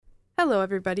Hello,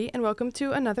 everybody, and welcome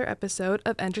to another episode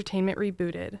of Entertainment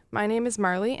Rebooted. My name is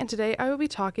Marley, and today I will be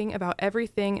talking about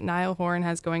everything Niall Horan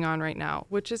has going on right now,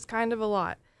 which is kind of a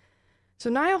lot.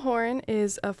 So Niall Horan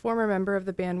is a former member of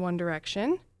the band One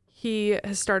Direction. He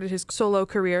has started his solo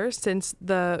career since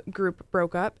the group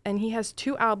broke up, and he has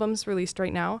 2 albums released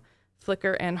right now,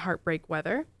 Flicker and Heartbreak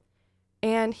Weather.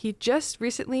 And he just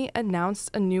recently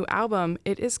announced a new album.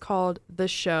 It is called The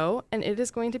Show, and it is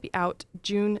going to be out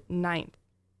June 9th.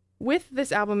 With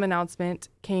this album announcement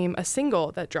came a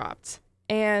single that dropped,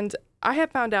 and I have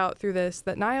found out through this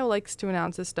that Niall likes to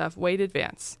announce his stuff way in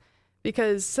advance,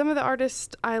 because some of the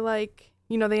artists I like,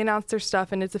 they announce their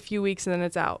stuff and it's a few weeks and then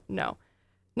it's out. No.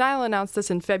 Niall announced this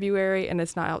in February and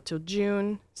it's not out till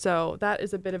June, so that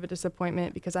is a bit of a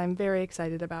disappointment because I'm very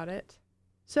excited about it.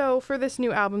 So for this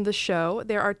new album, The Show,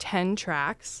 there are 10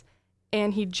 tracks,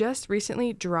 and he just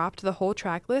recently dropped the whole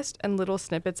track list and little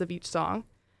snippets of each song.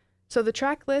 So the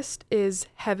track list is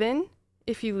Heaven,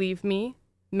 If You Leave Me,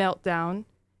 Meltdown,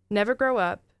 Never Grow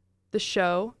Up, The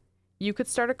Show, You Could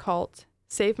Start a Cult,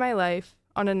 Save My Life,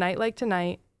 On a Night Like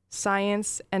Tonight,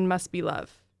 Science, and Must Be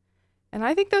Love. And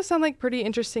I think those sound like pretty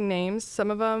interesting names. Some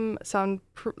of them sound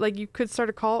like You Could Start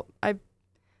a Cult. That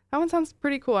one sounds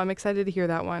pretty cool. I'm excited to hear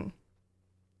that one.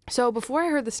 So before I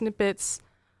heard the snippets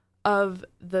of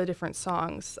the different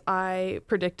songs, I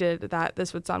predicted that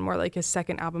this would sound more like his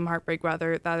second album, Heartbreak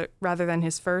Weather, rather than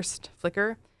his first,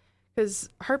 Flicker. Because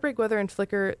Heartbreak Weather and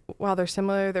Flicker, while they're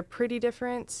similar, they're pretty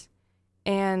different.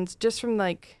 And just from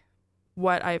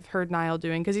what I've heard Niall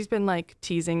doing, because he's been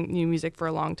teasing new music for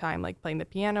a long time, playing the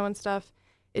piano and stuff,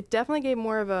 it definitely gave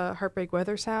more of a Heartbreak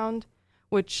Weather sound,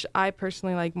 which I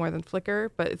personally like more than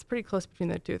Flicker, but it's pretty close between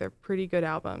the two. They're pretty good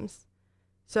albums.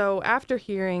 So after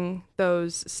hearing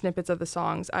those snippets of the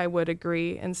songs, I would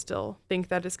agree and still think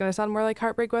that it's going to sound more like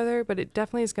Heartbreak Weather, but it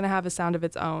definitely is going to have a sound of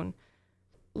its own.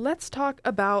 Let's talk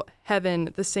about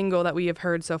Heaven, the single that we have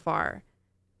heard so far.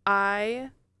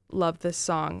 I love this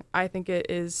song. I think it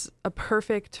is a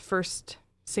perfect first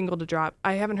single to drop.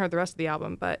 I haven't heard the rest of the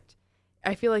album, but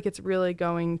I feel like it's really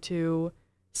going to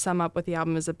sum up what the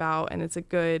album is about, and it's a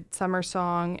good summer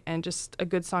song and just a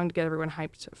good song to get everyone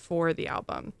hyped for the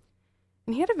album.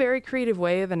 And he had a very creative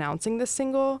way of announcing this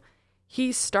single.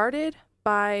 He started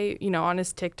by, on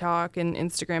his TikTok and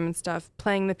Instagram and stuff,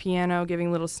 playing the piano,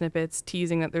 giving little snippets,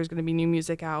 teasing that there's going to be new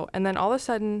music out. And then all of a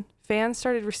sudden, fans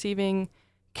started receiving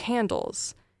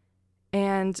candles.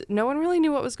 And no one really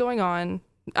knew what was going on.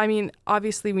 I mean,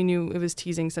 obviously we knew it was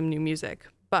teasing some new music,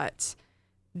 but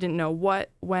didn't know what,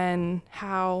 when,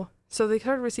 how. So they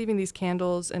started receiving these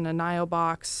candles in a Niall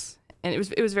box, and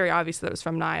it was very obvious that it was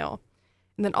from Niall.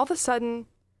 And then all of a sudden,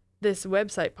 this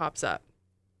website pops up.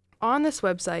 On this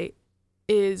website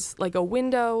is a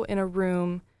window in a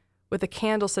room with a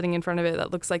candle sitting in front of it that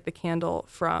looks like the candle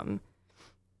from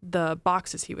the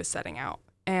boxes he was setting out.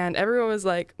 And everyone was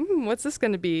like, what's this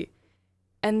going to be?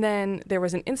 And then there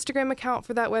was an Instagram account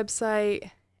for that website,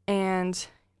 and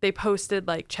they posted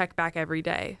check back every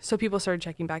day. So people started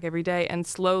checking back every day, and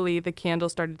slowly the candle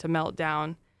started to melt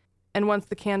down. And once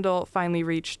the candle finally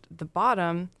reached the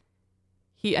bottom,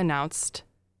 he announced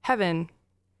Heaven.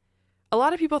 A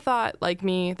lot of people thought, like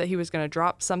me, that he was going to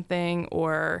drop something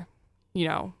or,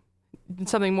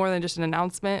 something more than just an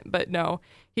announcement. But no,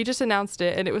 he just announced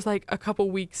it, and it was a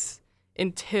couple weeks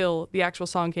until the actual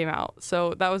song came out.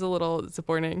 So that was a little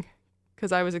disappointing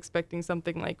because I was expecting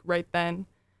something right then.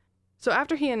 So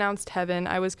after he announced Heaven,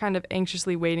 I was kind of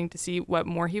anxiously waiting to see what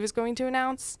more he was going to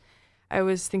announce. I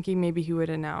was thinking maybe he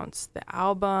would announce the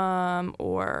album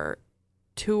or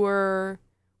tour,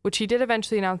 which he did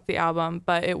eventually announce the album,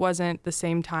 but it wasn't the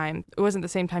same time. It wasn't the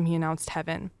same time he announced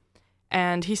Heaven.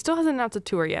 And he still hasn't announced a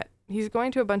tour yet. He's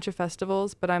going to a bunch of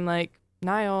festivals, but I'm like,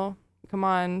 Niall, come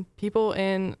on. People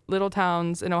in little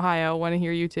towns in Ohio want to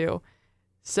hear you too.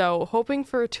 So hoping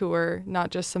for a tour,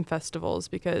 not just some festivals,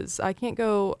 because I can't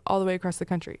go all the way across the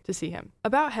country to see him.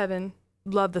 About Heaven,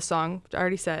 love the song, which I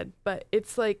already said, but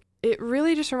it's it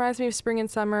really just reminds me of spring and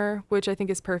summer, which I think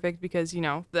is perfect because,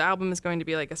 the album is going to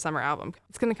be a summer album.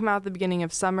 It's going to come out at the beginning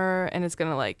of summer, and it's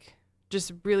going to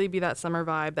just really be that summer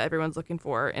vibe that everyone's looking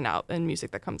for in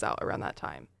music that comes out around that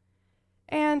time.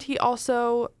 And he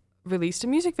also released a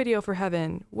music video for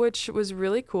Heaven, which was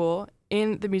really cool.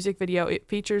 In the music video, it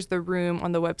features the room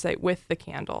on the website with the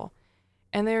candle.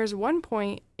 And there's one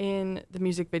point in the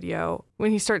music video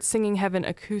when he starts singing Heaven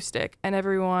acoustic, and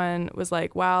everyone was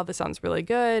like, wow, this sounds really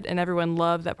good, and everyone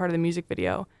loved that part of the music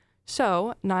video.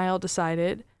 So Niall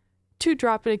decided to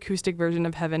drop an acoustic version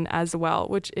of Heaven as well,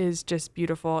 which is just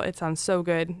beautiful. It sounds so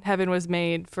good. Heaven was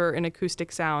made for an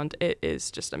acoustic sound. It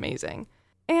is just amazing.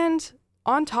 And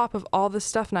on top of all the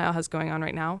stuff Niall has going on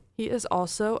right now, he is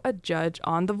also a judge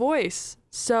on The Voice.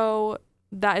 So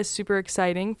that is super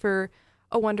exciting for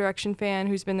a One Direction fan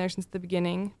who's been there since the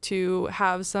beginning to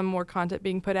have some more content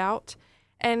being put out.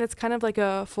 And it's kind of like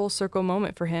a full circle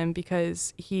moment for him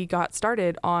because he got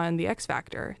started on the X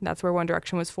Factor. That's where One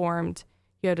Direction was formed.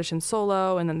 He auditioned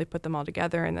solo and then they put them all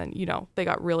together and then, they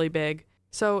got really big.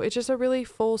 So it's just a really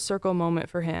full circle moment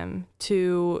for him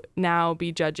to now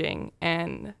be judging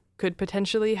and could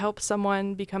potentially help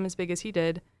someone become as big as he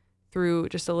did through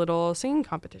just a little singing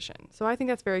competition. So I think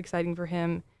that's very exciting for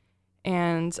him.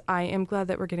 And I am glad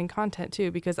that we're getting content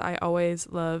too, because I always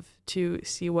love to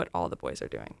see what all the boys are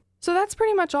doing. So that's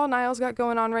pretty much all Niall's got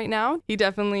going on right now. He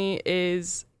definitely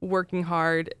is working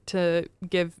hard to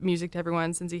give music to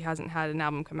everyone since he hasn't had an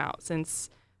album come out since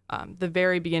the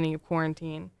very beginning of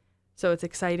quarantine. So it's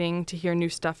exciting to hear new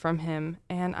stuff from him.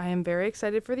 And I am very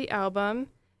excited for the album.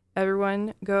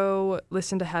 Everyone go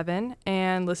listen to Heaven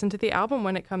and listen to the album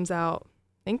when it comes out.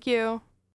 Thank you.